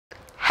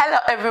Hello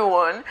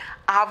everyone,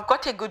 I have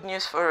got a good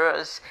news for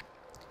us.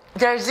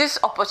 There is this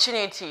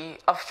opportunity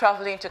of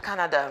traveling to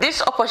Canada.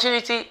 This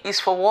opportunity is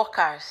for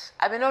workers.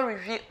 I may not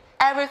reveal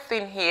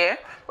everything here,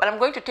 but I'm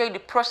going to tell you the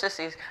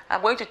processes.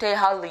 I'm going to tell you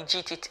how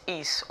legit it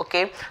is,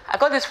 okay? I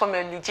got this from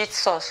a legit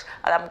source,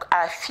 and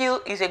I feel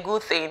it's a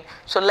good thing.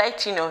 So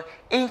let you know,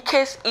 in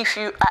case if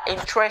you are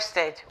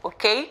interested,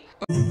 okay?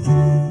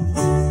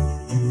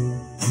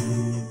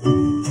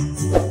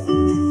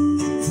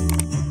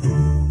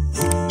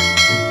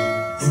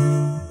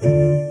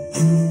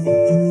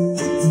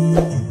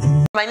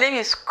 My name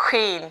is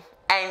Queen,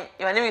 and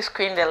my name is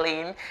Queen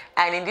Delene,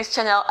 and in this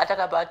channel I talk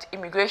about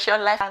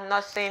immigration, life and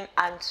nursing,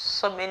 and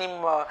so many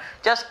more.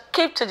 Just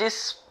keep to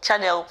this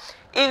channel.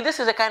 If this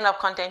is the kind of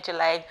content you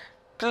like,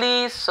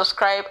 please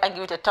subscribe and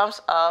give it a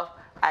thumbs up,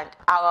 and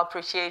I'll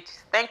appreciate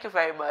it. Thank you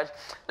very much.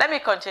 Let me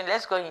continue.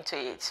 Let's go into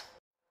it.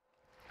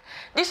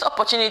 This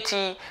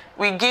opportunity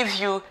will give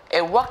you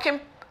a working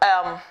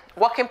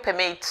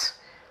permit,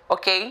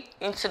 okay,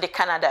 into the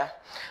Canada.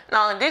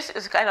 Now this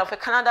is kind of a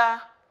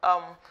Canada.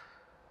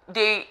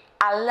 They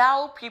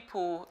allow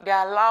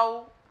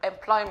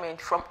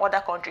employment from other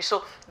countries.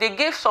 So they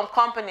give some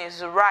companies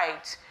the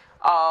right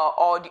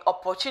or the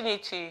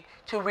opportunity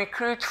to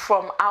recruit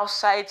from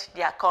outside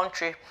their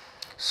country.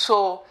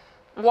 So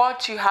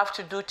what you have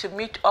to do to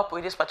meet up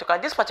with this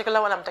particular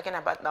one I'm talking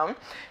about now,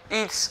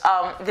 it's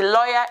the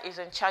lawyer is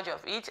in charge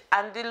of it,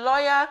 and the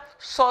lawyer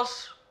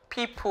source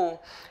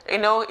people,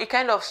 it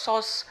kind of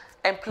source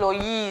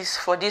employees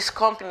for this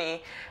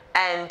company.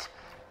 And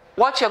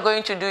what you're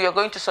going to do, you're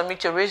going to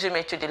submit your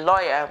resume to the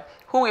lawyer,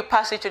 who will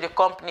pass it to the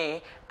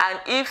company, and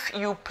if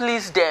you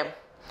please them,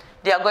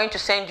 they are going to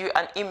send you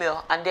an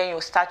email, and then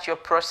you'll start your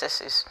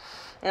processes.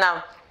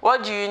 Now,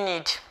 what do you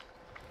need?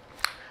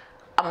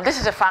 This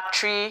is a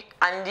factory,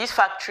 and this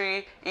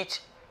factory, it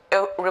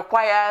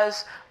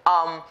requires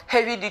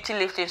heavy duty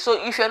lifting.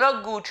 So if you're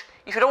not good,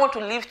 if you don't want to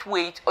lift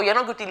weight, or you're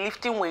not good at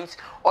lifting weights,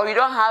 or you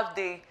don't have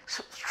the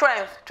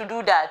strength to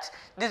do that,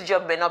 this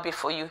job may not be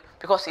for you,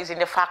 because it's in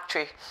the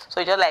factory. So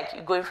it's just like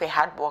you're going for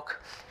hard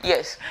work.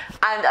 Yes.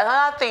 And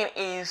another thing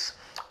is,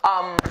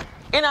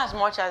 in as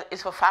much as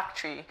it's for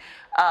factory,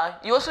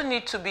 you also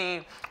need to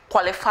be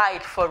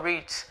qualified for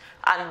it.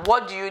 And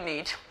what do you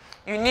need?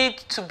 You need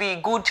to be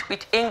good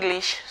with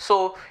English.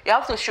 So you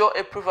have to show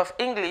a proof of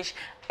English,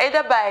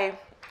 either by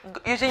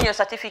using your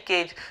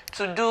certificate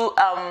to do,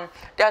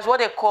 there's what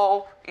they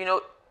call,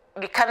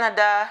 the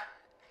Canada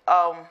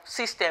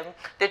system.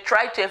 They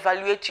try to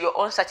evaluate your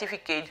own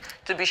certificate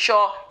to be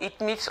sure it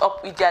meets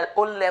up with their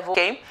own level.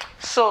 Okay,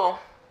 so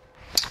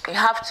you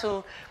have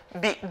to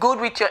be good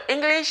with your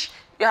English.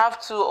 You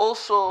have to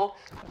also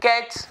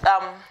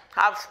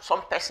have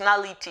some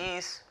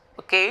personalities,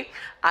 okay,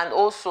 and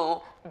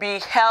also be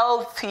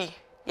healthy.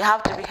 You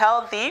have to be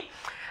healthy.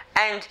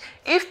 And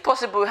if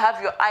possible,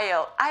 have your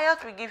IELTS.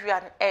 IELTS will give you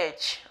an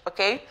edge,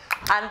 okay?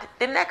 And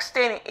the next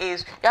thing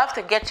is you have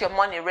to get your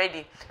money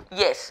ready.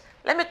 Yes,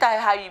 let me tell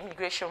you how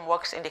immigration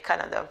works in the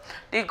Canada.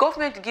 The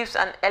government gives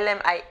an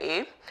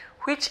Lmia,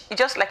 which is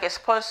just like a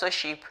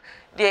sponsorship.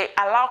 They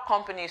allow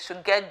companies to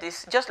get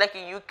this, just like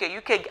in UK.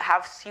 UK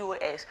have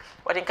COS,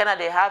 but in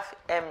Canada they have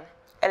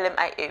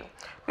Lmia,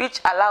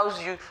 which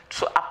allows you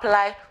to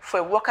apply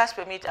for a worker's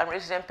permit and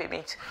resident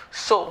permit.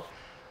 So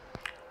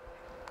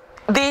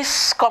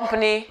this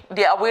company,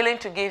 they are willing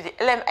to give the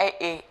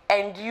Lmia,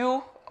 and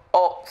you,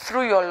 or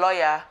through your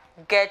lawyer,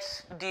 get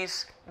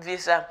this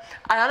visa.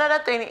 And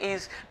another thing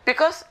is,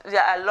 because they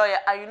are a lawyer,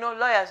 and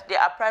lawyers, they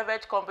are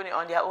private company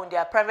on their own, they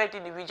are private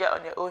individual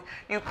on their own.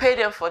 You pay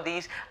them for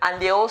this,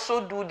 and they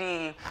also do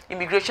the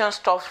immigration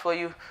stuff for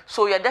you.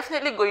 So you're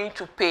definitely going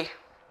to pay,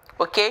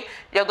 okay?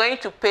 You're going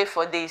to pay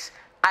for this,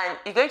 and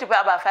you're going to pay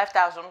about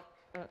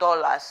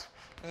 $5,000.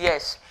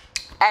 Yes.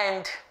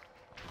 And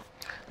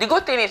the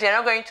good thing is you're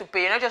not going to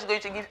pay. You're not just going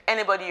to give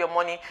anybody your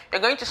money.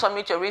 You're going to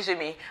submit your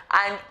resume.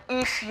 And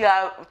if you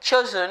are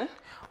chosen,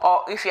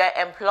 or if you are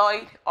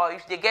employed, or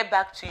if they get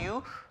back to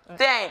you,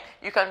 then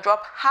you can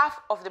drop half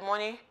of the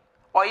money,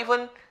 or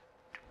even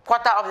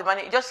quarter of the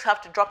money. You just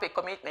have to drop a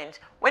commitment.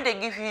 When they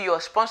give you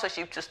your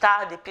sponsorship to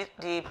start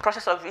the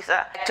process of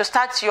visa, to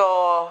start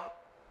your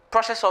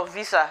process of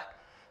visa,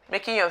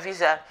 making your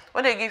visa,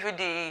 when they give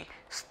you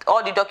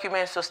all the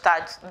documents to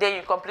start, then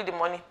you complete the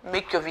money,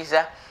 make your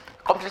visa,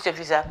 complete your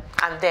visa,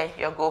 and then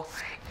you go.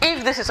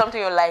 If this is something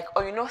you like,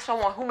 or you know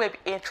someone who may be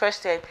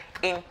interested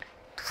in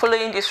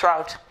following this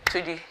route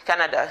to the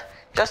Canada,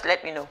 just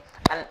let me know,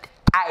 and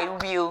I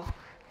will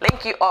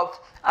link you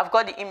up. I've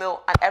got the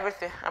email and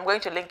everything. I'm going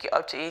to link you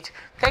up to it.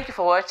 Thank you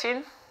for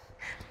watching.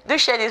 Do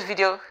share this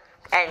video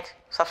and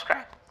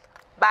subscribe.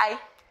 Bye.